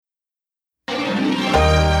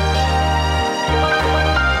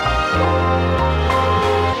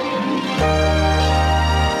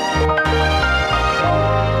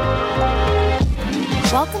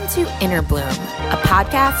to Inner Bloom, a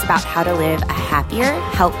podcast about how to live a happier,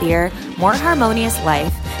 healthier, more harmonious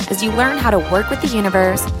life as you learn how to work with the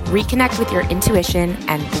universe, reconnect with your intuition,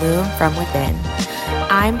 and bloom from within.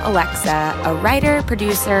 I'm Alexa, a writer,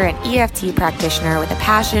 producer, and EFT practitioner with a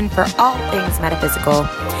passion for all things metaphysical.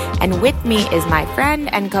 And with me is my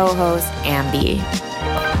friend and co-host, Ambi.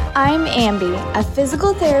 I'm Ambi, a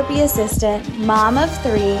physical therapy assistant, mom of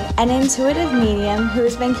 3, an intuitive medium who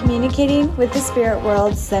has been communicating with the spirit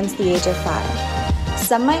world since the age of 5.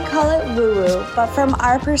 Some might call it woo-woo, but from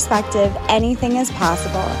our perspective, anything is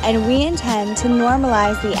possible, and we intend to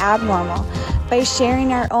normalize the abnormal by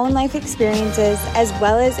sharing our own life experiences as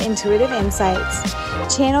well as intuitive insights,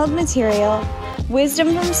 channeled material,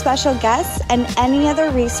 wisdom from special guests, and any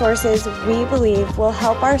other resources we believe will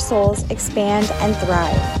help our souls expand and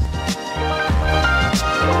thrive.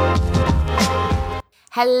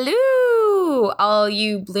 Hello, all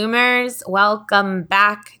you bloomers. Welcome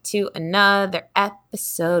back to another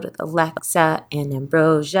episode with Alexa and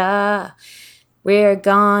Ambrosia. We're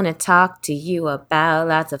gonna talk to you about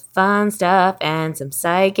lots of fun stuff and some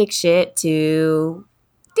psychic shit too.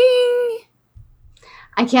 Ding!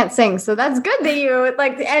 I can't sing, so that's good that you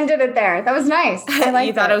ended it there. That was nice. I liked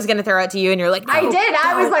You thought I was gonna throw it to you, and you're like, no, I did.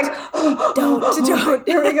 I was like, don't.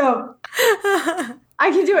 Here we go. I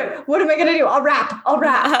can do it. What am I gonna do? I'll rap.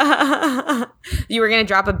 You were gonna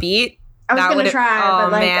drop a beat? I was gonna try. Oh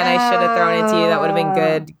but man, I should have thrown it to you. That would have been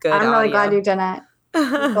good. I'm really audio. glad you didn't.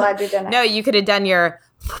 I'm glad you didn't. No, you could have done your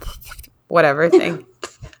whatever thing.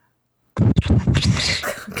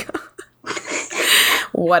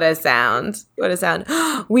 What a sound.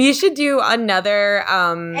 We should do another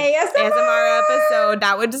ASMR episode.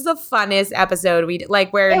 That was just the funnest episode.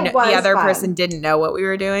 Where the other person didn't know what we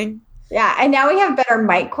were doing. Yeah, and now we have better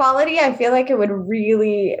mic quality. I feel like it would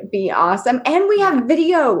really be awesome. And we have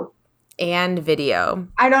video.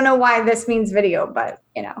 I don't know why this means video, but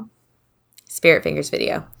you know. Spirit Fingers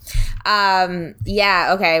video.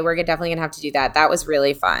 Yeah, okay, we're definitely going to have to do that. That was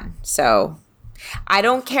really fun. So I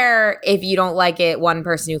don't care if you don't like it. One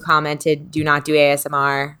person who commented, do not do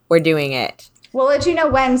ASMR. We're doing it. We'll let you know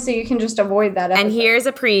when so you can just avoid that episode. And here's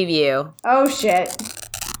a preview. Oh, shit.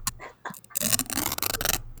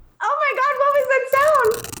 Oh, my God. What was that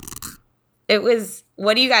sound? It was,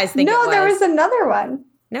 what do you guys think it was? No, there was another one.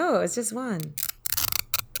 No, it was just one.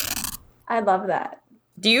 I love that.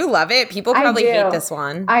 Do you love it? People probably hate this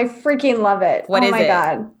one. I freaking love it. What is it? Oh, my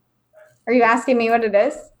God. Are you asking me what it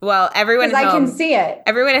is? Well, everyone at home. Because I can see it.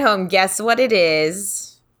 Everyone at home, guess what it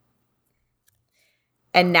is.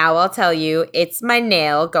 And now I'll tell you, it's my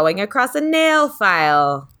nail going across a nail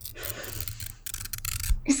file.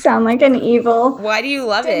 You sound like an evil. Why do you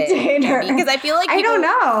love dictator. it? Because I feel like I don't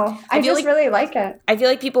know. I just really like it. I feel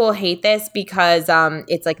like people will hate this because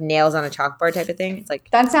it's like nails on a chalkboard type of thing. It's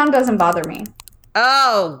like that sound doesn't bother me.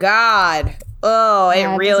 Oh God. Oh,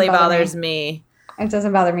 yeah, it really bothers me. It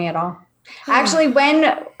doesn't bother me at all. Actually,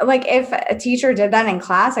 if a teacher did that in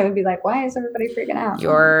class, I would be like, why is everybody freaking out?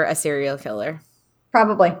 You're a serial killer.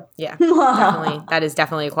 Probably. Yeah, definitely. That is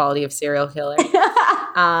definitely a quality of serial killer. Do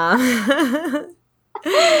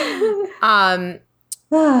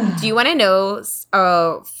you want to know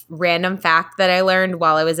a random fact that I learned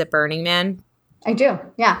while I was at Burning Man? I do.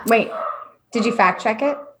 Yeah. Wait, did you fact check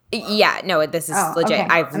it? Yeah. No, this is legit. Okay.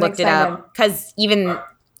 I've looked it up because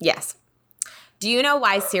yes. Do you know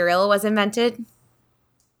why cereal was invented?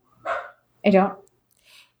 I don't.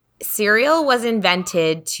 Cereal was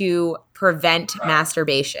invented to prevent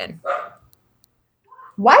masturbation.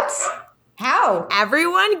 What? How?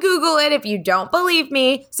 Everyone Google it if you don't believe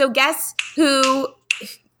me. So guess who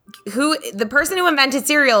the person who invented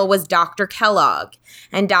cereal was Dr. Kellogg.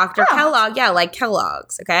 And Dr. Kellogg, like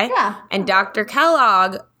Kellogg's, okay? Yeah. And Dr.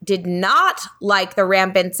 Kellogg did not like the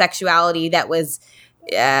rampant sexuality that was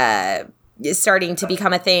starting to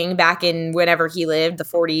become a thing back in whenever he lived, the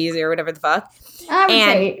 40s or whatever the fuck. I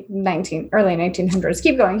would say early 1900s.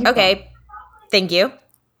 Keep going. Thank you.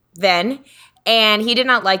 And he did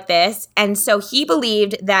not like this. And so he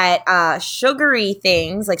believed that sugary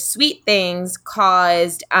things, like sweet things,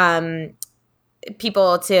 caused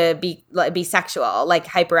people to be sexual, like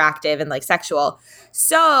hyperactive and like sexual.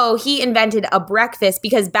 So he invented a breakfast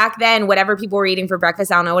because back then, whatever people were eating for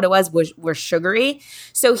breakfast, I don't know what it was sugary.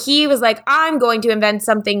 So he was like, I'm going to invent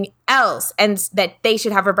something else and that they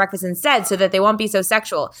should have for breakfast instead so that they won't be so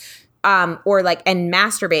sexual and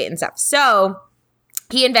masturbate and stuff. So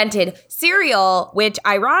he invented cereal, which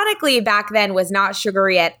ironically back then was not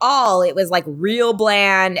sugary at all. It was like real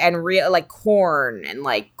bland and real like corn and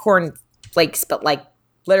like corn flakes, but like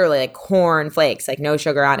literally like corn flakes, like no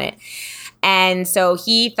sugar on it. And so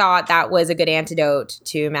he thought that was a good antidote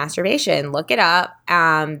to masturbation. Look it up.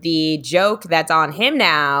 The joke that's on him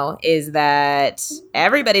now is that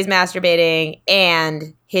everybody's masturbating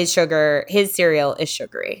and his cereal is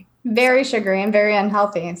sugary. Very sugary and very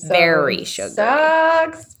unhealthy. So very sugary.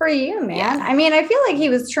 Sucks for you, man. Yeah. I mean, I feel like he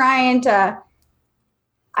was trying to.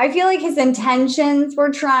 I feel like his intentions were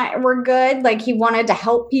good. Like he wanted to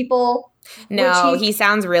help people. No, he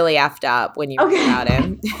sounds really effed up when you read about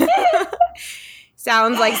him.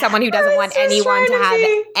 Sounds like someone who doesn't want anyone to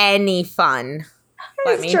have any fun.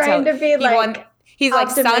 He's trying to be like. He's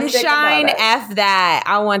like, sunshine, F that.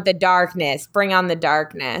 I want the darkness. Bring on the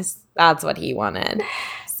darkness. That's what he wanted.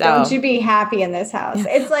 So, don't you be happy in this house.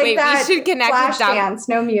 It's like that we should connect Flash with dance,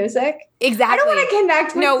 no music. Exactly. I don't want to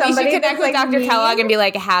connect with somebody. No, we should connect with Dr. Kellogg and be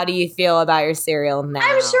like, how do you feel about your cereal now?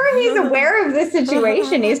 I'm sure he's aware of the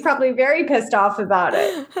situation. He's probably very pissed off about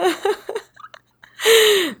it.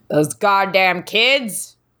 Those goddamn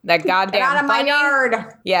kids. That goddamn Get out of my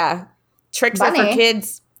yard. Yeah. Tricks are for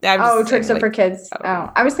kids. Tricks are for kids.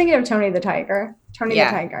 Oh, I was thinking of Tony the Tiger. Tony the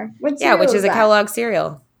Tiger. Which is a Kellogg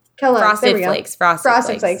cereal. Kellogg. Frosted Flakes.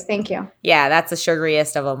 Frosted Flakes. Thank you. Yeah, that's the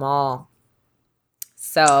sugariest of them all.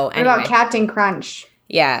 So, anyway. What about Captain Crunch?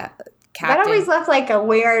 Yeah. That always left like a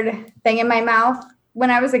weird thing in my mouth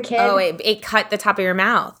when I was a kid. Oh, it cut the top of your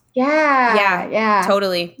mouth. Yeah.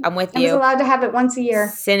 Totally. I'm with you. I was allowed to have it once a year.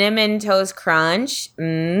 Cinnamon Toast Crunch.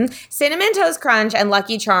 Cinnamon Toast Crunch and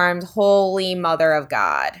Lucky Charms. Holy mother of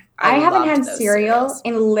God. I haven't had cereal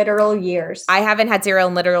in literal years. I haven't had cereal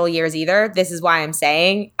in literal years either. This is why I'm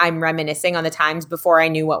saying I'm reminiscing on the times before I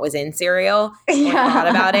knew what was in cereal or thought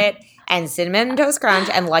about it. And Cinnamon Toast Crunch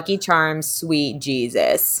and Lucky Charms, sweet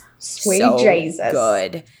Jesus. Sweet Jesus.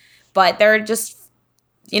 Good. But they're just,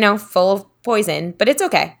 full of poison. But it's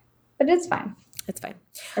okay. But it's fine. It's fine.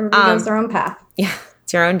 Everybody goes their own path. Yeah.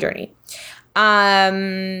 It's your own journey.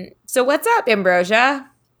 So what's up, Ambrosia?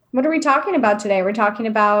 What are we talking about today? We're talking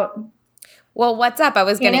about. Well, what's up? I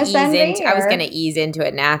was going to ease into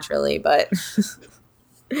it naturally, but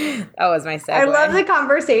that was my segue. I love the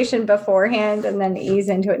conversation beforehand and then ease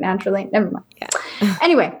into it naturally. Never mind. Yeah.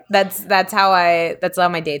 Anyway, that's how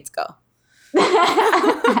my dates go.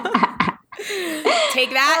 Take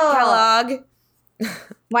that, Kellogg.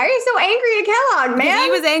 Why are you so angry at Kellogg, man?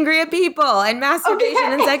 He was angry at people and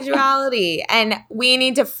masturbation and sexuality. And we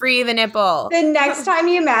need to free the nipple. The next time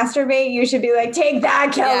you masturbate, you should be like, take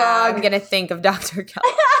that, Kellogg. Yeah, I'm going to think of Dr.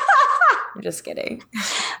 Kellogg. I'm just kidding.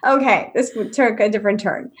 Okay, this took a different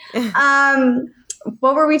turn.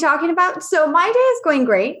 What were we talking about? So my day is going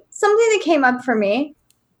great. Something that came up for me,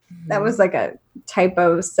 that was like a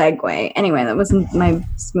typo segue. Anyway, that wasn't my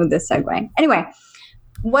smoothest segue. Anyway,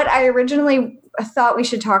 what I originally thought we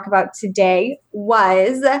should talk about today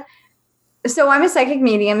was, so I'm a psychic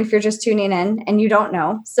medium if you're just tuning in and you don't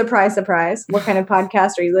know. Surprise, surprise. What kind of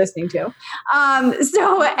podcast are you listening to?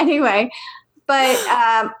 So anyway, but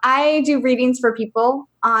I do readings for people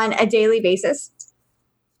on a daily basis.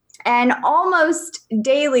 And almost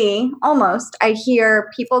daily, I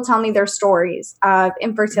hear people tell me their stories of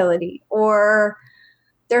infertility or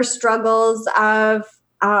their struggles of,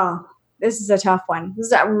 this is a tough one. This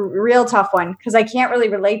is a real tough one because I can't really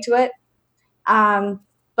relate to it.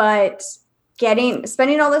 But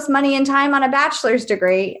spending all this money and time on a bachelor's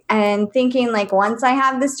degree and thinking like, once I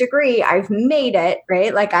have this degree, I've made it,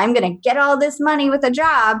 right? Like I'm going to get all this money with a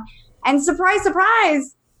job, and surprise,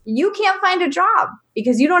 surprise, you can't find a job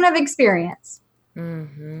because you don't have experience.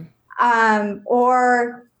 Mm-hmm.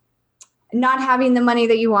 Or not having the money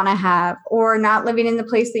that you want to have, or not living in the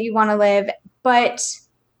place that you want to live. But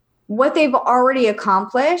what they've already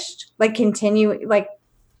accomplished, like continue, like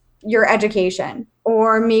your education,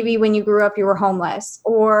 or maybe when you grew up, you were homeless,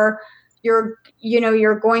 or you're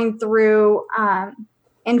going through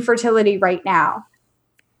infertility right now.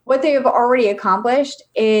 What they have already accomplished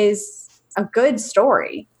is a good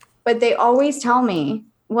story, but they always tell me,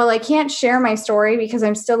 well, I can't share my story because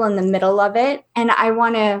I'm still in the middle of it and I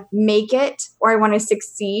want to make it, or I want to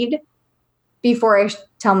succeed before I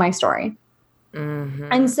tell my story. Mm-hmm.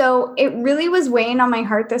 And so it really was weighing on my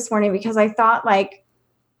heart this morning because I thought like,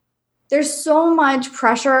 there's so much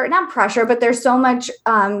pressure, not pressure, but there's so much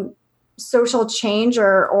social change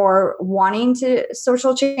or wanting to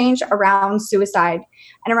social change around suicide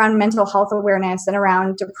and around mental health awareness and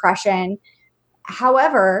around depression.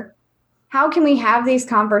 However, how can we have these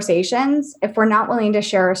conversations if we're not willing to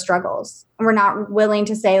share our struggles and we're not willing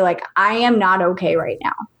to say like, I am not okay right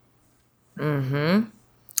now? Mm-hmm.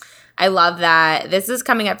 I love that. This is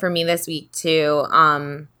coming up for me this week too,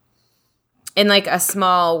 in like a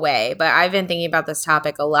small way, but I've been thinking about this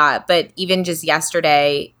topic a lot. But even just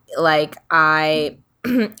yesterday, like I've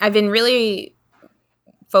been really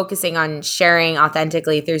focusing on sharing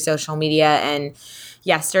authentically through social media. And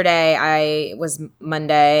yesterday was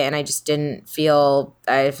Monday and I just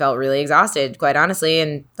I felt really exhausted, quite honestly.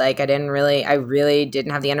 And like, I really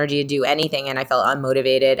didn't have the energy to do anything, and I felt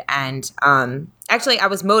unmotivated. And, actually I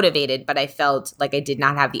was motivated, but I felt like I did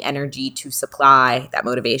not have the energy to supply that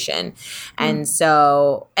motivation. And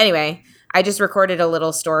so anyway, I just recorded a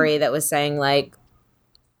little story that was saying like,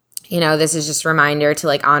 this is just a reminder to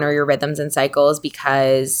like honor your rhythms and cycles,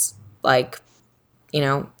 because like,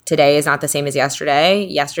 today is not the same as yesterday.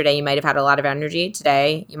 Yesterday you might have had a lot of energy.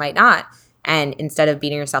 Today you might not. And instead of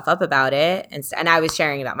beating yourself up about it, and I was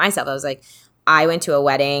sharing about myself, I was like, I went to a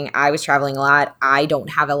wedding. I was traveling a lot. I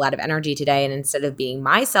don't have a lot of energy today. And instead of beating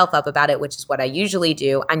myself up about it, which is what I usually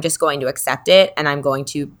do, I'm just going to accept it. And I'm going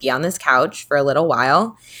to be on this couch for a little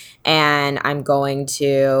while. And I'm going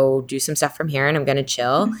to do some stuff from here, and I'm going to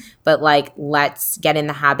chill. But like, let's get in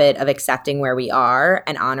the habit of accepting where we are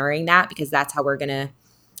and honoring that, because that's how we're going to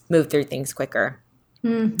move through things quicker.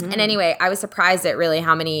 Mm-hmm. And anyway, I was surprised at really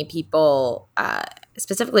how many people,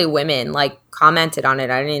 specifically women, like commented on it.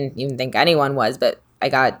 I didn't even think anyone was, but I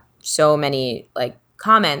got so many like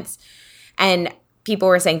comments, and people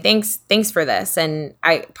were saying, thanks for this. And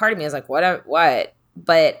part of me was like, what?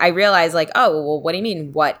 But I realized like, oh, well, what do you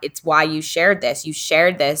mean what? It's why you shared this. You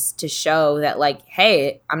shared this to show that like,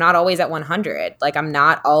 hey, I'm not always at 100. Like, I'm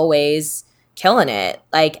not always killing it.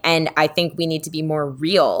 Like, and I think we need to be more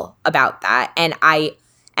real about that. And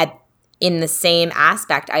in the same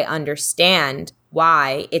aspect, I understand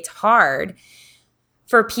why it's hard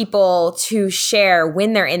for people to share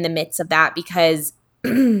when they're in the midst of that, because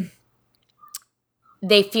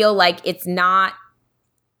they feel like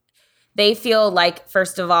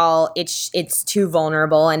first of all, it's too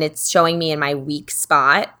vulnerable, and it's showing me in my weak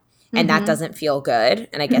spot, and that doesn't feel good.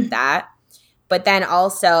 And I get that. But then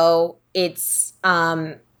also it's,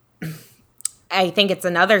 I think it's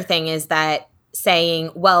another thing is that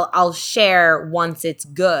saying, well, I'll share once it's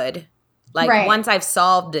good. Like once I've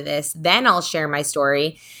solved this, then I'll share my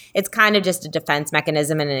story. It's kind of just a defense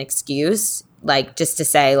mechanism and an excuse, like just to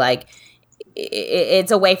say like,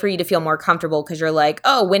 it's a way for you to feel more comfortable, because you're like,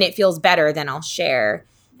 oh, when it feels better, then I'll share.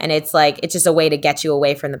 And it's like, it's just a way to get you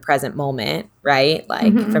away from the present moment, right?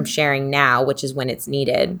 Like from sharing now, which is when it's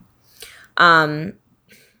needed. But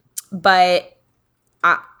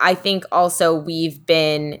I think also we've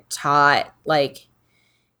been taught, like,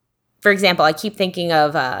 for example, I keep thinking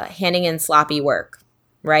of handing in sloppy work,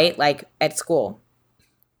 right? Like at school,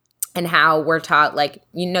 and how we're taught, like,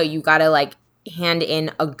 you got to like hand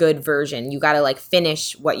in a good version. You got to like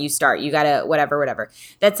finish what you start. You got to whatever.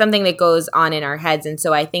 That's something that goes on in our heads. And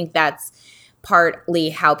so I think that's partly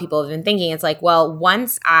how people have been thinking. It's like, well,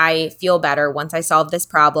 once I feel better, once I solve this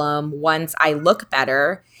problem, once I look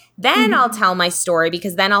better, then I'll tell my story,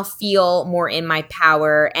 because then I'll feel more in my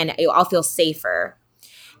power and I'll feel safer.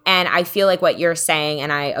 And I feel like what you're saying,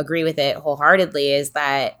 and I agree with it wholeheartedly, is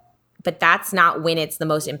that, but that's not when it's the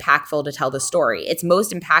most impactful to tell the story. It's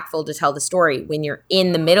most impactful to tell the story when you're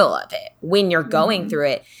in the middle of it, when you're going through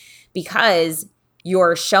it, because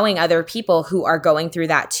you're showing other people who are going through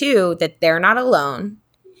that too, that they're not alone,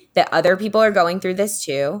 that other people are going through this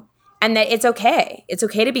too, and that it's okay. It's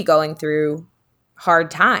okay to be going through hard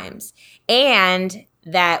times, and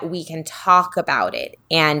that we can talk about it.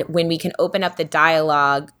 And when we can open up the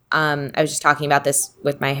dialogue, I was just talking about this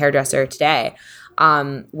with my hairdresser today,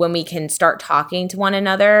 when we can start talking to one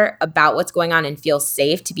another about what's going on and feel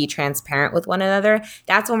safe to be transparent with one another,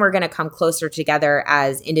 that's when we're going to come closer together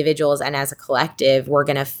as individuals and as a collective. We're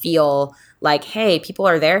going to feel like, hey, people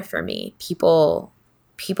are there for me. People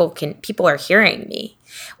are hearing me.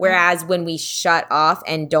 Whereas when we shut off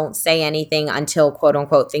and don't say anything until quote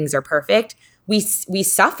unquote things are perfect, we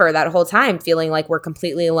suffer that whole time feeling like we're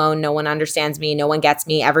completely alone. No one understands me. No one gets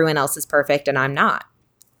me. Everyone else is perfect and I'm not.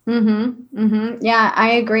 Yeah,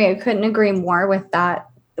 I agree. I couldn't agree more with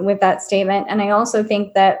that statement. And I also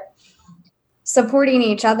think that supporting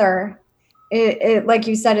each other, it like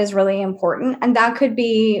you said, is really important. And that could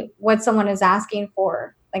be what someone is asking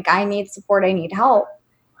for. Like, I need support. I need help.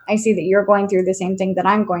 I see that you're going through the same thing that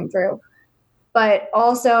I'm going through. But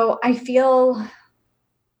also I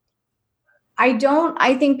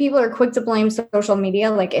think people are quick to blame social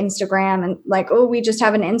media, like Instagram, and like, oh, we just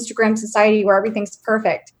have an Instagram society where everything's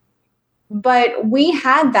perfect. But we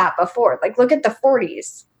had that before. Like, look at the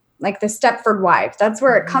 40s, like the Stepford Wives. That's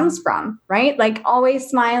where it comes from, right? Like, always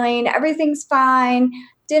smiling, everything's fine,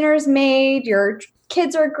 dinner's made, you're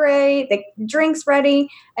kids are great, the drink's ready.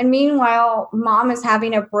 And meanwhile, mom is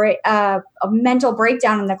having a mental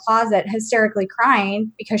breakdown in the closet, hysterically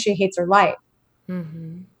crying because she hates her life.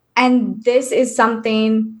 Mm-hmm. And this is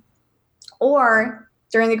something, or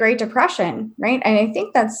during the Great Depression, right? And I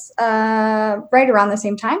think that's right around the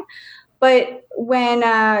same time. But when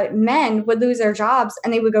men would lose their jobs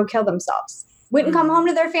and they would go kill themselves, wouldn't come home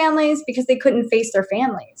to their families because they couldn't face their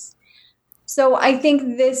families. So I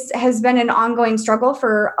think this has been an ongoing struggle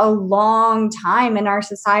for a long time in our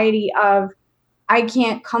society of, I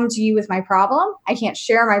can't come to you with my problem. I can't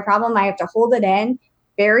share my problem. I have to hold it in,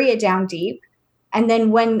 bury it down deep. And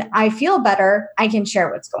then when I feel better, I can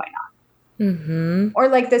share what's going on. Mm-hmm. Or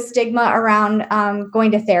like the stigma around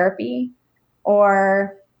going to therapy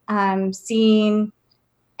or seeing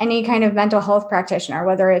any kind of mental health practitioner,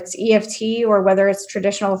 whether it's EFT or whether it's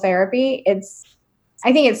traditional therapy.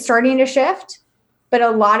 I think it's starting to shift, but a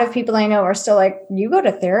lot of people I know are still like, you go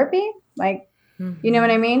to therapy? Like, you know what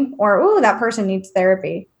I mean? Or, ooh, that person needs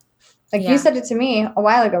therapy. Like you said it to me a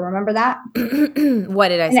while ago. Remember that? What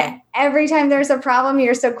did I say? Every time there's a problem,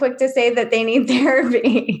 you're so quick to say that they need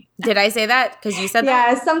therapy. Did I say that? Because you said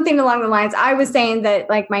that? Yeah, something along the lines. I was saying that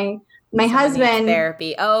like my husband.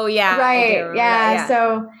 Therapy. Oh, yeah. Right. Yeah.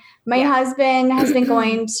 So my husband has been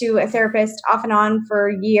going to a therapist off and on for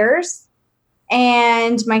years.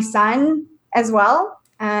 And my son as well.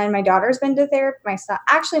 And my daughter's been to therapy. My son,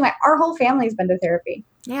 actually, our whole family's been to therapy.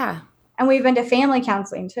 Yeah. And we've been to family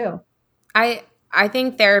counseling too. I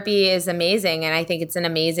think therapy is amazing. And I think it's an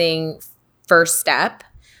amazing first step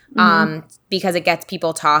because it gets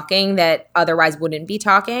people talking that otherwise wouldn't be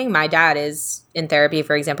talking. My dad is in therapy,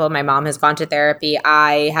 for example. My mom has gone to therapy.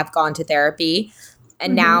 I have gone to therapy.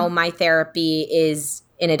 And now my therapy is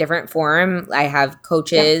in a different form. I have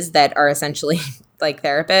coaches that are essentially like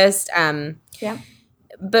therapists.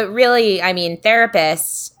 But really, I mean,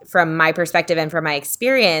 therapists, from my perspective and from my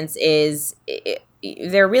experience,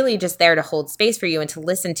 they're really just there to hold space for you and to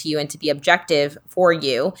listen to you and to be objective for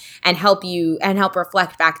you and help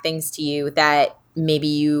reflect back things to you that maybe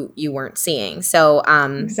you weren't seeing. So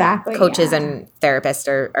exactly, coaches and therapists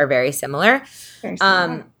are very similar. Very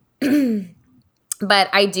similar. But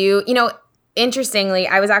I do, interestingly,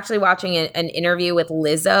 I was actually watching an interview with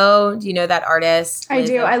Lizzo. Do you know that artist? I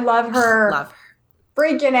do. I love her. Love her.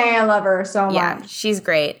 Freaking A, I love her so much. Yeah, she's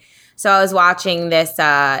great. So I was watching this.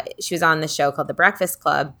 She was on the show called The Breakfast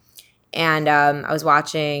Club. And I was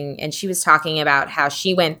watching, and she was talking about how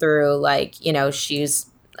she went through, like, she's,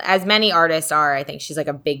 as many artists are, I think she's like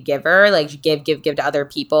a big giver, like give to other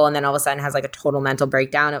people, and then all of a sudden has like a total mental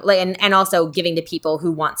breakdown of, like, and also giving to people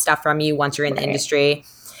who want stuff from you once you're in the industry,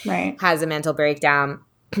 has a mental breakdown.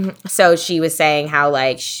 So she was saying how,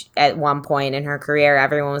 like, at one point in her career,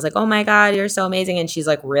 everyone was like, oh my God, you're so amazing. And she's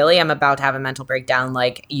like, really? I'm about to have a mental breakdown.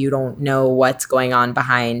 Like, you don't know what's going on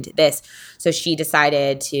behind this. So she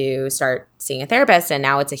decided to start seeing a therapist, and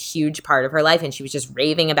now it's a huge part of her life. And she was just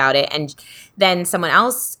raving about it. And then someone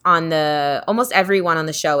else almost everyone on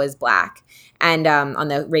the show is Black. And on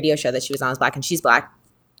the radio show that she was on is Black, and she's Black.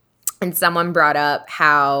 And someone brought up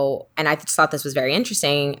how, and I just thought this was very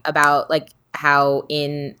interesting, about like, how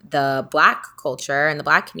in the Black culture and the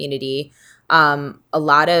Black community, a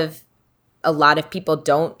lot of people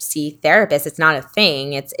don't see therapists. It's not a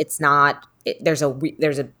thing. It's not. There's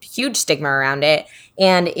a huge stigma around it,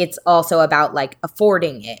 and it's also about like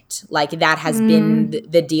affording it. Like that has been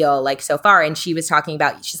the deal like so far. And she was talking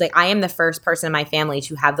about, she's like, I am the first person in my family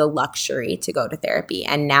to have the luxury to go to therapy,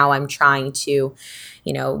 and now I'm trying to,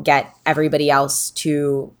 get everybody else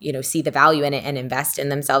to, see the value in it and invest in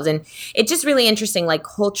themselves. And it's just really interesting, like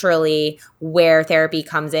culturally, where therapy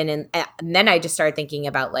comes in. And then I just started thinking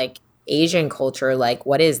about like Asian culture, like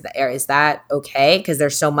what is that okay? Because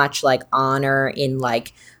there's so much like honor in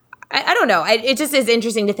like, I don't know. It just is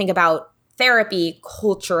interesting to think about therapy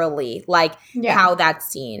culturally, like how that's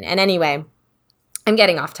seen. And anyway, I'm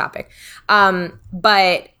getting off topic.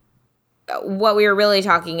 But what we were really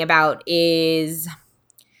talking about is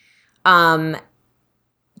talking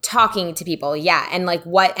to people. Yeah. And like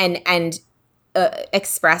what, and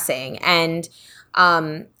expressing. And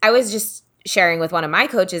I was just sharing with one of my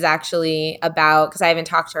coaches actually about, because I haven't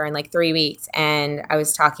talked to her in like 3 weeks, and I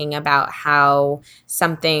was talking about how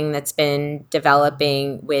something that's been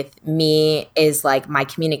developing with me is like my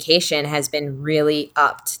communication has been really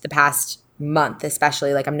upped the past month,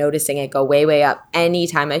 especially. Like I'm noticing it go way, way up.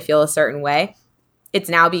 Anytime I feel a certain way, it's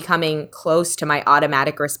now becoming close to my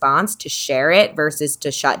automatic response to share it versus to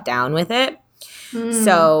shut down with it.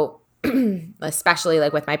 So especially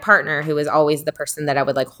like with my partner, who was always the person that I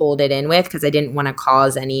would like hold it in with, because I didn't want to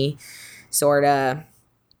cause any sort of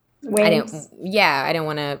Waves. I didn't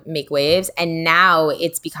want to make waves. And now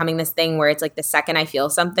it's becoming this thing where it's like the second I feel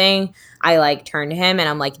something, I like turn to him and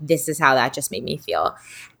I'm like, this is how that just made me feel.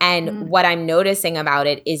 And what I'm noticing about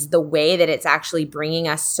it is the way that it's actually bringing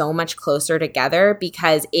us so much closer together,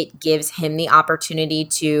 because it gives him the opportunity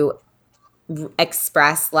to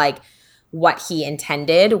express like what he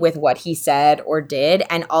intended with what he said or did,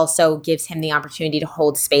 and also gives him the opportunity to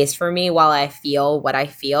hold space for me while I feel what I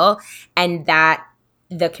feel. And that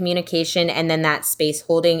the communication and then that space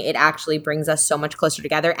holding, it actually brings us so much closer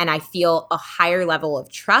together. And I feel a higher level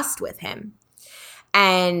of trust with him.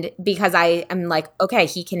 And because I am like, okay,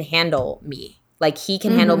 he can handle me. Like he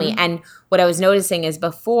can handle me. And what I was noticing is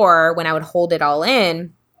before, when I would hold it all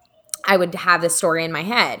in, I would have this story in my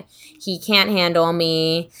head. He can't handle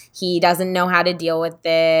me. He doesn't know how to deal with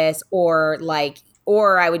this, or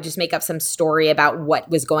I would just make up some story about what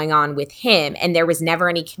was going on with him. And there was never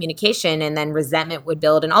any communication, and then resentment would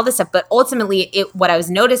build and all this stuff. But ultimately, what I was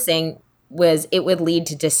noticing was it would lead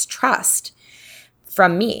to distrust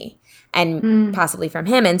from me and possibly from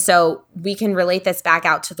him. And so we can relate this back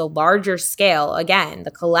out to the larger scale, again,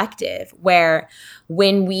 the collective, where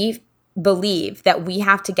when we believe that we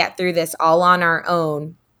have to get through this all on our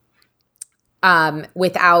own,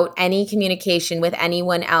 without any communication with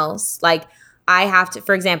anyone else, like I have to,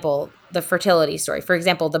 for example, the fertility story, for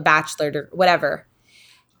example, the Bachelor, whatever.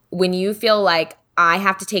 When you feel like I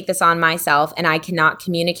have to take this on myself and I cannot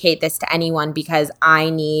communicate this to anyone because I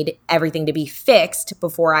need everything to be fixed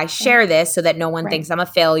before I share this so that no one thinks I'm a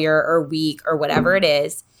failure or weak or whatever it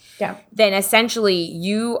is, then essentially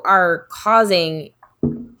you are causing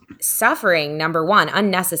suffering, number one,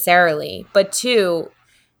 unnecessarily, but two,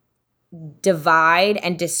 divide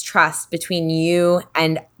and distrust between you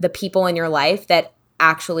and the people in your life that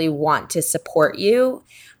actually want to support you,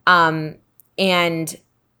 and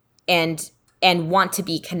want to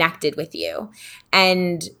be connected with you.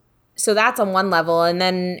 And so that's on one level. And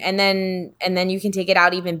then you can take it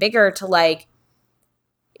out even bigger to like,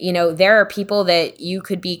 you know, there are people that you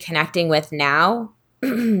could be connecting with now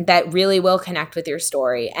that really will connect with your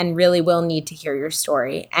story and really will need to hear your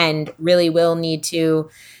story and really will need to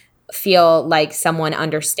feel like someone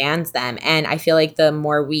understands them. And I feel like the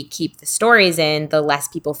more we keep the stories in, the less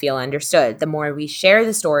people feel understood. The more we share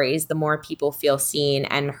the stories, the more people feel seen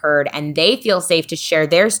and heard, and they feel safe to share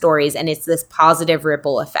their stories. And it's this positive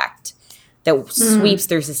ripple effect that sweeps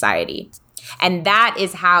through society. And that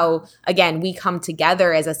is how, again, we come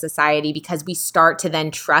together as a society, because we start to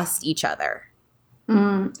then trust each other.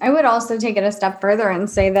 I would also take it a step further and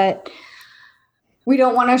say that we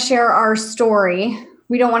don't want to share our story.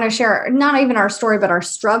 We don't want to share not even our story, but our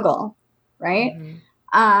struggle, right?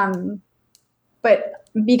 But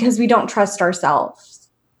because we don't trust ourselves.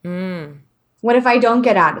 What if I don't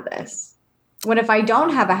get out of this? What if I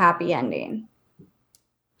don't have a happy ending?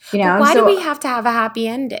 You know, but why do we have to have a happy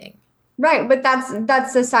ending? Right, but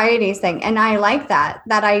that's society's thing, and I like that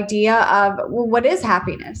idea of, well, what is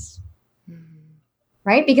happiness?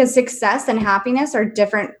 Right? Because success and happiness are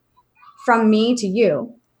different from me to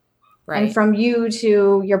you. Right. And from you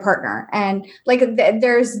to your partner. And like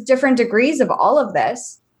there's different degrees of all of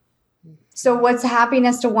this. So what's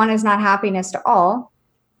happiness to one is not happiness to all.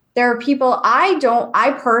 There are people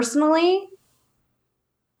I personally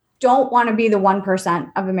don't want to be the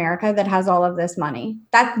 1% of America that has all of this money.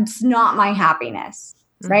 That's not my happiness,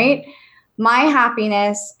 right? My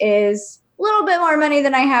happiness is a little bit more money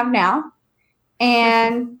than I have now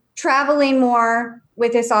and traveling more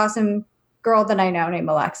with this awesome girl that I know named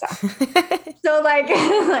Alexa. So like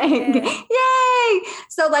yay.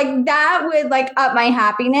 So like that would like up my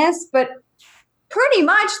happiness, but pretty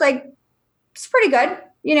much like it's pretty good.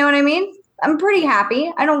 You know what I mean? I'm pretty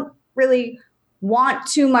happy. I don't really want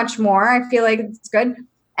too much more. I feel like it's good.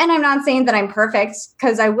 And I'm not saying that I'm perfect,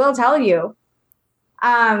 because I will tell you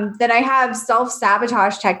that I have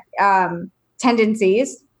self-sabotage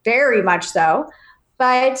tendencies, very much so.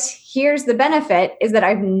 But here's the benefit is that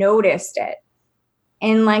I've noticed it.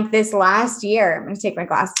 In like this last year, I'm going to take my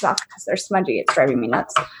glasses off because they're smudgy. It's driving me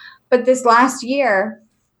nuts. But this last year,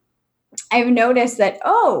 I've noticed that,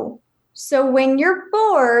 so when you're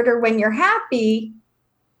bored or when you're happy,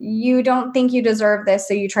 you don't think you deserve this,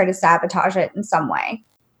 so you try to sabotage it in some way.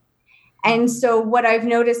 And so what I've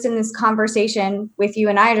noticed in this conversation with you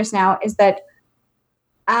and I just now is that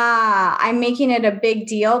I'm making it a big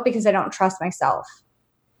deal because I don't trust myself.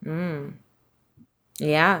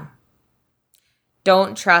 Yeah.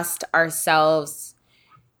 Don't trust ourselves.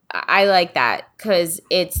 I like that, because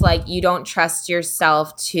it's like you don't trust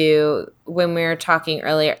yourself to, when we were talking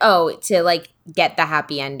earlier, to like get the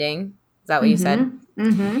happy ending. Is that what you said?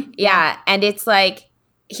 Yeah. And it's like,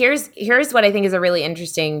 here's what I think is a really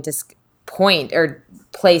interesting point or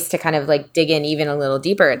place to kind of like dig in even a little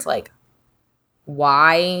deeper. It's like,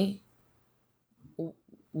 why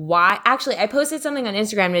actually I posted something on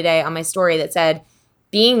Instagram today on my story that said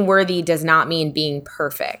being worthy does not mean being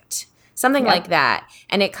perfect. Something like that.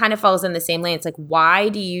 And it kind of falls in the same lane. It's like, why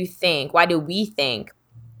do we think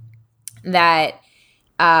that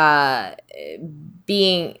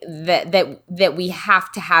being that we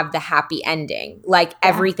have to have the happy ending, like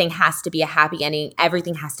everything has to be a happy ending,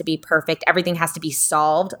 everything has to be perfect, everything has to be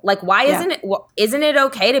solved? Like, why isn't it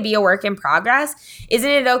okay to be a work in progress? Isn't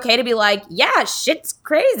it okay to be like, yeah, shit's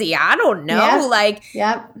crazy, I don't know,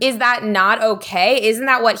 is that not okay? Isn't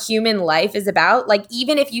that what human life is about? Like,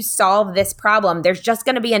 even if you solve this problem, there's just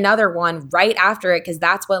going to be another one right after it, because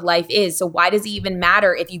that's what life is. So why does it even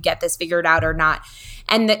matter if you get this figured out or not?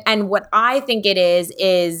 And what I think it is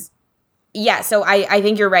so I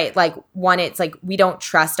think you're right. Like, one, it's like we don't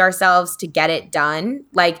trust ourselves to get it done.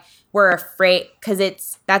 Like, we're afraid,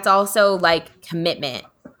 because that's also like commitment,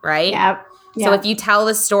 right? Yep. So if you tell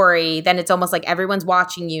the story, then it's almost like everyone's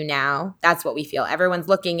watching you now. That's what we feel. Everyone's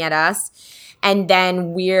looking at us. And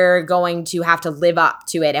then we're going to have to live up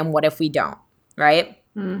to it. And what if we don't, right?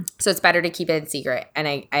 So it's better to keep it in secret. And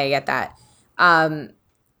I get that.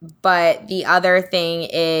 But the other thing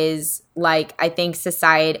is, like, I think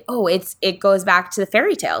society, it goes back to the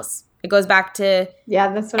fairy tales. It goes back to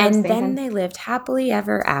that's what I was thinking. And then they lived happily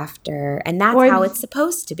ever after, and that's how it's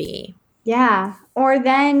supposed to be. Yeah. Or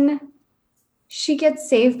then she gets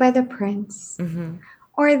saved by the prince. Mm-hmm.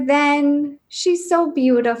 Or then she's so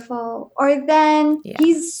beautiful. Or then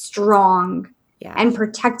he's strong and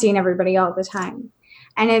protecting everybody all the time.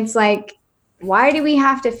 And it's like, why do we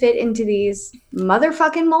have to fit into these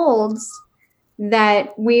motherfucking molds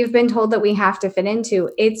that we've been told that we have to fit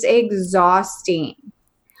into? It's exhausting.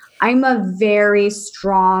 I'm a very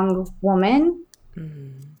strong woman,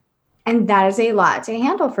 and that is a lot to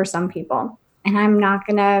handle for some people. And I'm not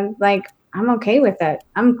going to, I'm okay with it.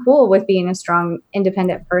 I'm cool with being a strong,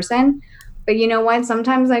 independent person. But you know what?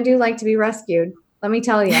 Sometimes I do like to be rescued. Let me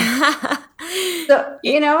tell you. So,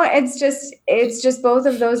 it's just both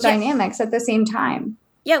of those dynamics at the same time.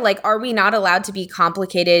 Yeah, like, are we not allowed to be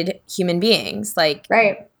complicated human beings? Like,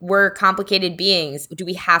 right. We're complicated beings. Do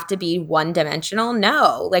we have to be one-dimensional?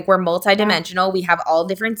 No. Like, we're multidimensional. Yeah. We have all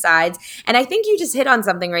different sides. And I think you just hit on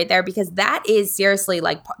something right there, because that is seriously,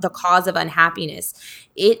 like, the cause of unhappiness.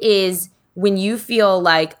 It is when you feel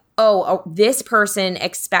like, this person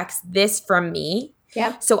expects this from me.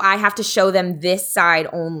 Yep. So I have to show them this side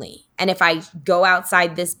only. And if I go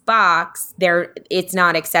outside this box, it's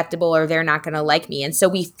not acceptable, or they're not going to like me. And so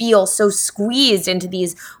we feel so squeezed into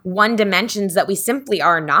these one dimensions that we simply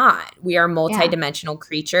are not. We are multidimensional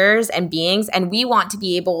creatures and beings, and we want to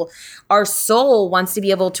be able, our soul wants to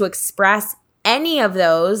be able to express any of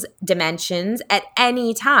those dimensions at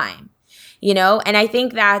any time, And I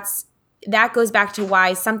think that goes back to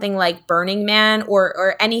why something like Burning Man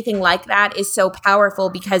or anything like that is so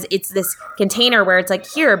powerful, because it's this container where it's like,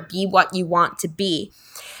 here, be what you want to be.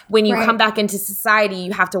 When you come back into society,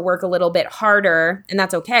 you have to work a little bit harder, and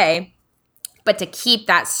that's okay. But to keep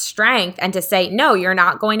that strength and to say, no, you're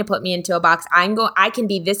not going to put me into a box. I can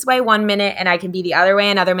be this way one minute, and I can be the other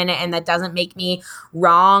way another minute, and that doesn't make me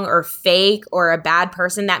wrong or fake or a bad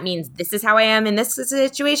person. That means this is how I am in this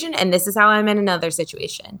situation, and this is how I'm in another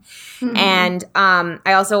situation. Mm-hmm. And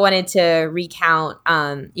I also wanted to recount,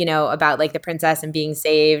 about like the princess and being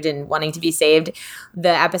saved and wanting to be saved, the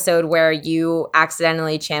episode where you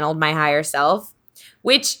accidentally channeled my higher self,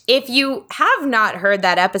 which, if you have not heard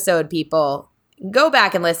that episode, people, go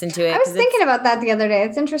back and listen to it. I was thinking about that the other day.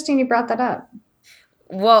 It's interesting you brought that up.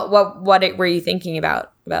 What were you thinking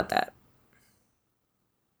about that?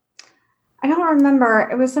 I don't remember.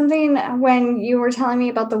 It was something when you were telling me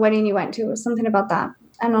about the wedding you went to. It was something about that.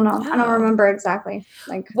 I don't know. I don't remember exactly.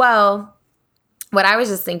 Well, what I was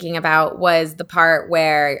just thinking about was the part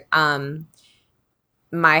where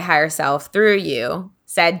my higher self, through you,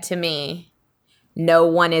 said to me, no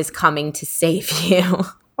one is coming to save you.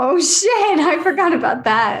 Oh, shit. I forgot about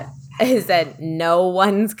that. He said, no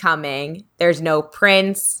one's coming. There's no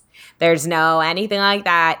prince. There's no anything like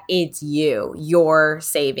that. It's you. You're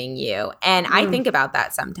saving you. And I think about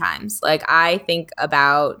that sometimes. Like, I think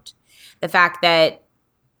about the fact that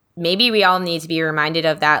maybe we all need to be reminded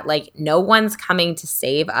of that. Like, no one's coming to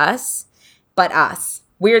save us but us.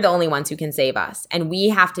 We're the only ones who can save us. And we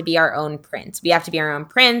have to be our own prince. We have to be our own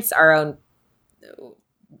prince, our own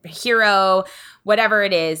hero, whatever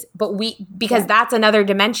it is, but because that's another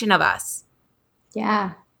dimension of us.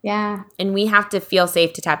 Yeah. And we have to feel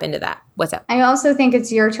safe to tap into that. What's up? I also think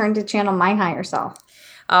it's your turn to channel my higher self.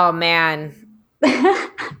 Oh, man.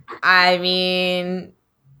 I mean,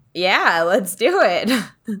 yeah, let's do it.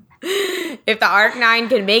 If the Arc-9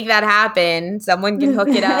 can make that happen, someone can hook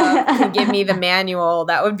it up, can give me the manual.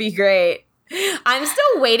 That would be great. I'm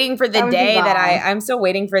still waiting for the day that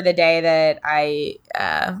I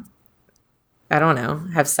don't know,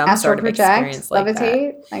 have some Astral sort of project, experience like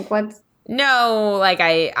levitate? that. Like what's... No, like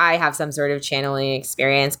I have some sort of channeling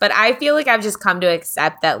experience, but I feel like I've just come to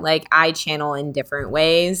accept that like I channel in different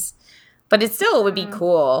ways, but it still would be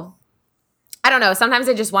cool. I don't know. Sometimes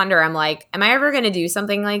I just wonder, I'm like, am I ever going to do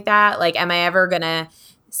something like that? Like, am I ever going to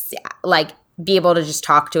like be able to just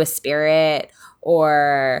talk to a spirit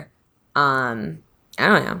or, I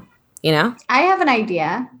don't know, you know? I have an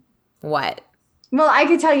idea. What? Well, I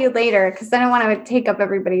could tell you later because I don't want to take up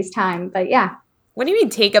everybody's time, but yeah. What do you mean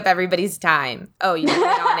take up everybody's time? Oh, you do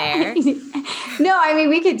it on air? No, I mean,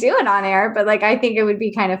 we could do it on air, but like, I think it would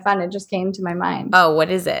be kind of fun. It just came to my mind. Oh,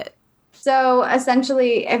 what is it? So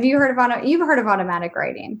essentially, you've heard of automatic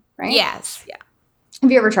writing, right? Yes. Yeah.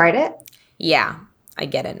 Have you ever tried it? Yeah. I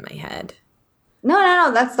get it in my head.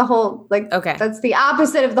 No. That's the whole, like, okay. That's the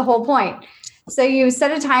opposite of the whole point. So you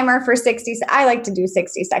set a timer for 60. I like to do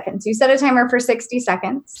 60 seconds. You set a timer for 60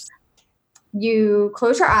 seconds. You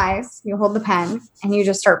close your eyes, you hold the pen, and you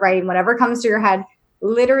just start writing whatever comes to your head.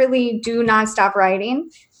 Literally do not stop writing.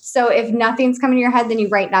 So if nothing's coming to your head, then you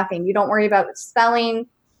write nothing. You don't worry about spelling,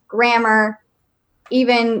 grammar,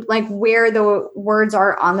 even like where the words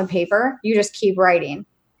are on the paper. You just keep writing.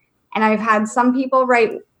 And I've had some people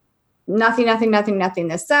write nothing.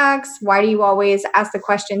 This sucks. Why do you always ask the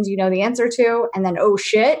questions you know the answer to? And then, oh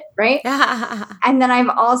shit, right? And then I've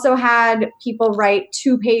also had people write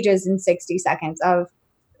 2 pages in 60 seconds of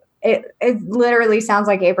it. It literally sounds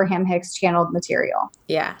like Abraham Hicks channeled material.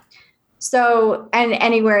 Yeah. So, and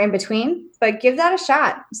anywhere in between, but give that a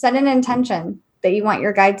shot. Set an intention that you want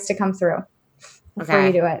your guides to come through before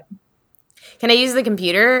you do it. Can I use the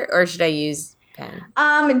computer or should I use pen?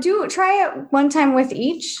 Try it one time with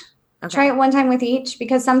each. Okay. Try it one time with each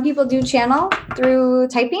because some people do channel through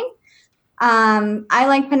typing. I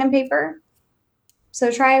like pen and paper.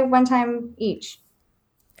 So try one time each.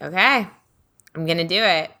 Okay. I'm going to do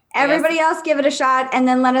it. Everybody else give it a shot and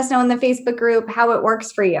then let us know in the Facebook group how it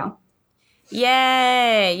works for you.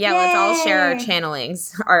 Yay. Yeah, let's all share our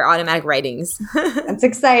channelings, our automatic writings. That's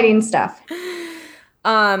exciting stuff.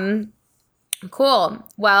 Cool.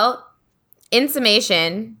 Well, in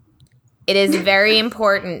summation, it is very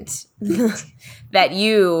important that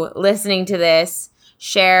you, listening to this,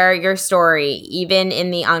 share your story, even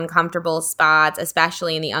in the uncomfortable spots,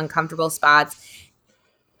 especially in the uncomfortable spots.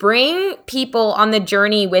 Bring people on the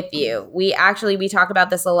journey with you. We talk about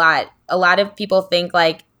this a lot. A lot of people think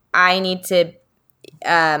like, I need to,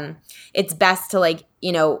 it's best to like,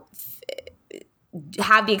 you know,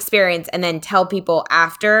 have the experience and then tell people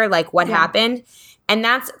after like what happened. And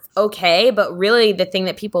that's okay. But really the thing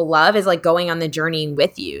that people love is like going on the journey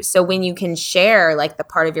with you. So when you can share like the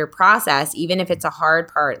part of your process, even if it's a hard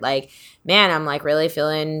part, like, man, I'm like really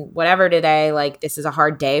feeling whatever today, like this is a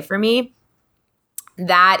hard day for me.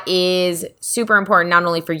 That is super important, not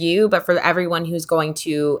only for you, but for everyone who's going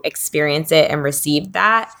to experience it and receive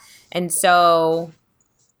that. And so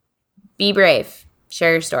be brave.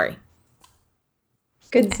 Share your story.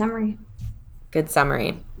 Good summary.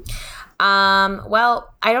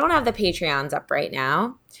 Well, I don't have the Patreons up right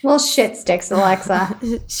now. Well, shit sticks, Alexa.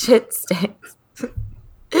 Shit sticks.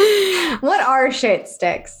 What are shit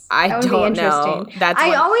sticks? I don't know.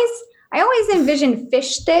 I always envision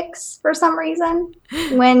fish sticks for some reason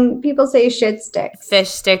when people say shit sticks. Fish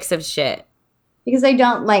sticks of shit. Because I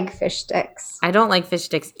don't like fish sticks. I don't like fish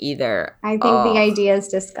sticks either. I think the idea is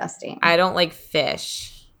disgusting. I don't like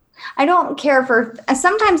fish. I don't care for...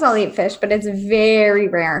 Sometimes I'll eat fish, but it's very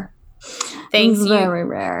rare. Thanks. Very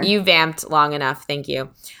rare. You vamped long enough. Thank you.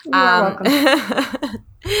 You're welcome.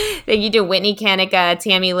 Thank you to Whitney Kanika,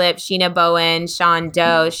 Tammy Lip, Sheena Bowen, Sean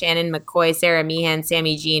Doe, Shannon McCoy, Sarah Meehan,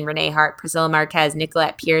 Sammy Jean, Renee Hart, Priscilla Marquez,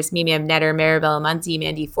 Nicolette Pierce, Mimiam Netter, Maribel Muncie,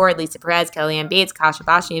 Mandy Ford, Lisa Perez, Kellyanne Bates, Kasha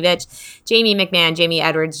Bashnievich, Jamie McMahon, Jamie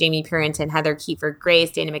Edwards, Jamie Purinton, Heather Kiefer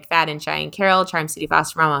Grace, Dana McFadden, Cheyenne Carroll, Charm City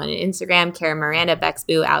Foster Mama on Instagram, Karen Miranda, Bex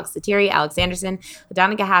Boo, Alex Satiri, Alex Anderson,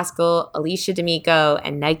 Adonica Haskell, Alicia D'Amico,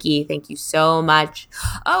 and Nike. Thank you so much.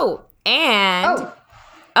 Oh, yeah.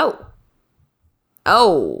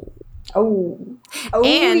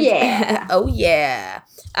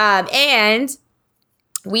 And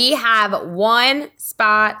we have one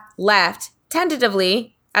spot left,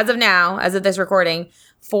 tentatively, as of now, as of this recording,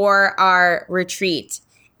 for our retreat.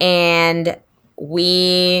 And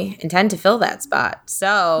we intend to fill that spot.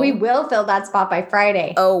 So we will fill that spot by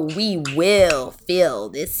Friday. Oh, we will fill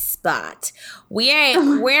this spot. We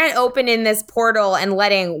aren't opening this portal and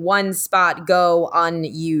letting one spot go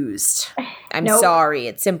unused. I'm sorry.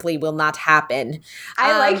 It simply will not happen.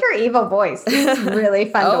 I like your evil voice. This is really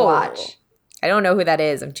fun to watch. I don't know who that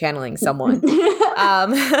is. I'm channeling someone.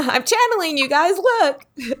 I'm channeling you guys. Look.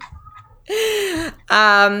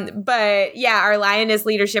 But yeah, our Lioness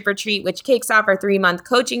Leadership Retreat, which kicks off our 3-month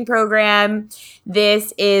coaching program.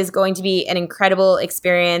 This is going to be an incredible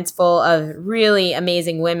experience full of really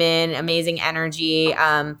amazing women, amazing energy.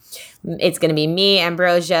 It's going to be me,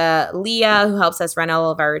 Ambrosia, Leah, who helps us run all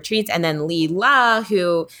of our retreats, and then Leela,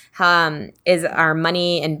 who is our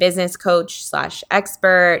money and business coach /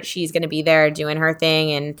 expert. She's going to be there doing her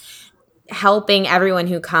thing and helping everyone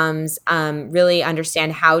who comes really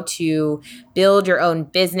understand how to build your own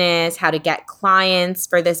business, how to get clients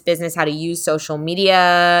for this business, how to use social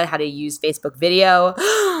media, how to use Facebook video.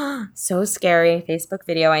 So scary, Facebook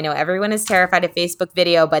video. I know everyone is terrified of Facebook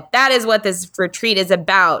video, but that is what this retreat is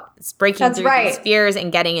about. It's breaking through these fears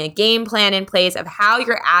and getting a game plan in place of how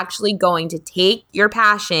you're actually going to take your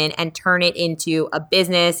passion and turn it into a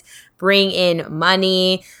business, bring in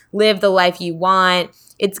money, live the life you want.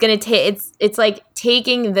 It's going to take, it's like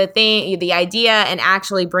taking the idea and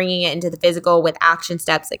actually bringing it into the physical with action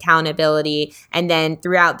steps, accountability. And then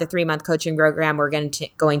throughout the 3-month coaching program, we're going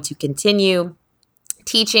to continue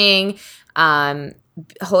teaching,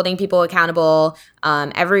 holding people accountable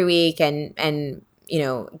every week and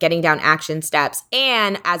getting down action steps.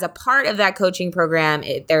 And as a part of that coaching program,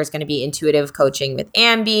 there's going to be intuitive coaching with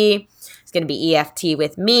Ambi. It's going to be EFT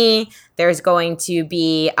with me. There's going to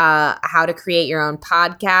be how to create your own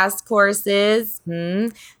podcast courses.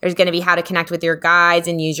 There's going to be how to connect with your guides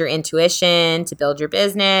and use your intuition to build your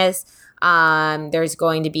business. There's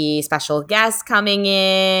going to be special guests coming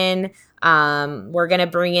in. We're going to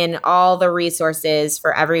bring in all the resources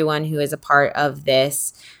for everyone who is a part of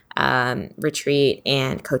this retreat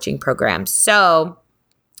and coaching program. So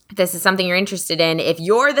if this is something you're interested in, if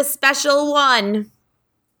you're the special one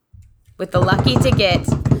with the lucky ticket,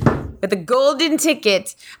 with the golden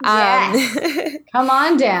ticket, come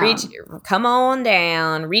on down. Come on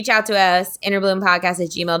down. Reach out to us,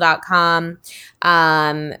 innerbloom@gmail.com.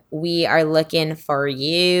 We are looking for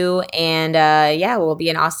you. And we'll be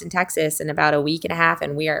in Austin, Texas in about a week and a half,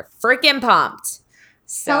 and we are freaking pumped.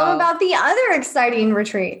 So, tell them about the other exciting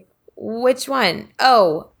retreat. Which one?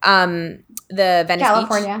 Oh, the Venice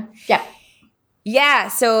California. Beach? Yeah. Yeah,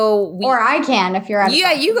 so or I can if you're out of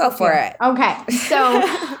you go for it. Okay, so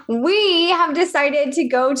we have decided to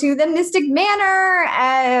go to the Mystic Manor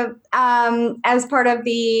as part of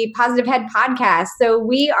the Positive Head podcast. So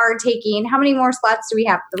we are taking, how many more slots do we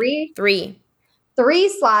have? 3? 3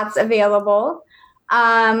 slots available.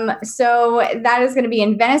 So that is going to be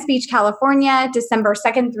in Venice Beach, California, December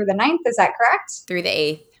 2nd through the 9th. Is that correct? Through the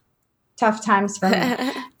 8th. Tough times for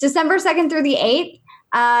me. December 2nd through the 8th.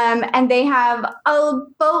 And they have a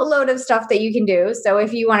boatload of stuff that you can do. So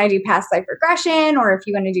if you want to do past life regression or if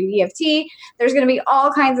you want to do EFT, there's going to be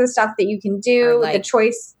all kinds of stuff that you can do. Like the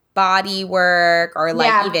choice. Body work or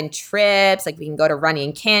even trips. Like we can go to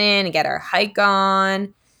Runyon Canyon and get our hike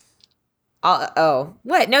on.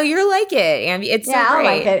 What? No, you'll like it, Ambi. It's so great. I'll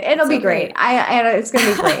like it. It'll be great. It's going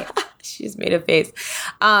to be great. She's made a face.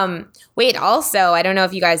 Wait, also, I don't know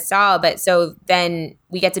if you guys saw, but so then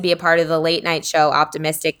we get to be a part of the late night show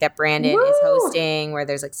Optimistic that Brandon is hosting, where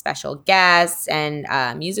there's like special guests and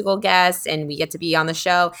musical guests, and we get to be on the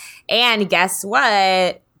show. And guess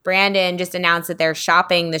what? Brandon just announced that they're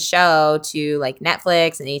shopping the show to like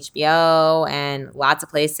Netflix and HBO and lots of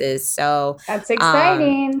places. So that's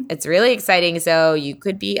exciting. It's really exciting. So you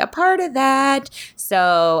could be a part of that.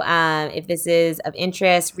 So if this is of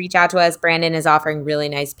interest, reach out to us. Brandon is offering really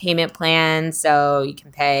nice payment plans. So you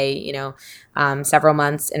can pay, several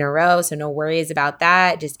months in a row. So no worries about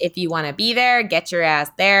that. Just if you want to be there, get your ass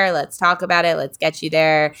there. Let's talk about it. Let's get you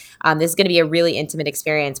there. This is going to be a really intimate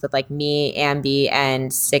experience with like me, Ambi,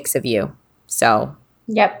 and 6 of you. So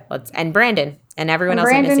and Brandon and everyone else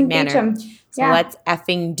in Mystic Manor. So let's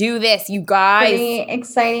effing do this, you guys. Pretty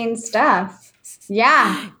exciting stuff.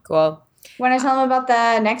 Yeah. Cool. Want to tell them about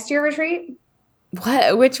the next year retreat?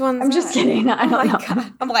 What? Which one's I'm just kidding. I don't know.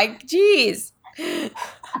 God. I'm like, geez.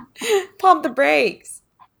 Pump the brakes.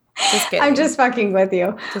 Just kidding. I'm just fucking with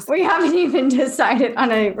you. We haven't even decided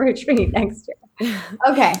on a retreat next year.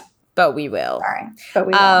 Okay. But we will. Sorry. But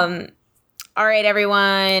we will. All right,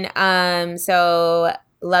 everyone. So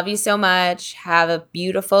love you so much. Have a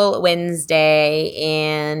beautiful Wednesday.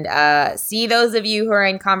 And see those of you who are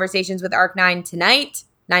in conversations with Arc9 tonight.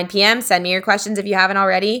 9 p.m. Send me your questions if you haven't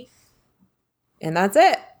already. And that's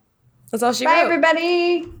it. That's all she wrote. Bye,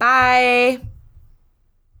 everybody. Bye.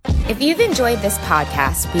 If you've enjoyed this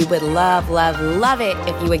podcast, we would love, love, love it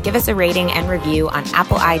if you would give us a rating and review on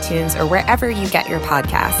Apple iTunes or wherever you get your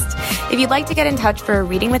podcasts. If you'd like to get in touch for a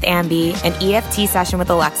reading with Ambi, an EFT session with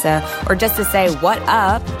Alexa, or just to say what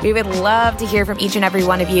up, we would love to hear from each and every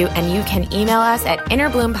one of you, and you can email us at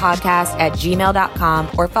innerbloom.podcast@gmail.com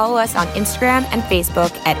or follow us on Instagram and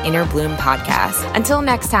Facebook at Innerbloom Podcast. Until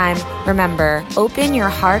next time, remember, open your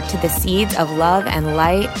heart to the seeds of love and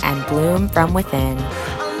light and bloom from within.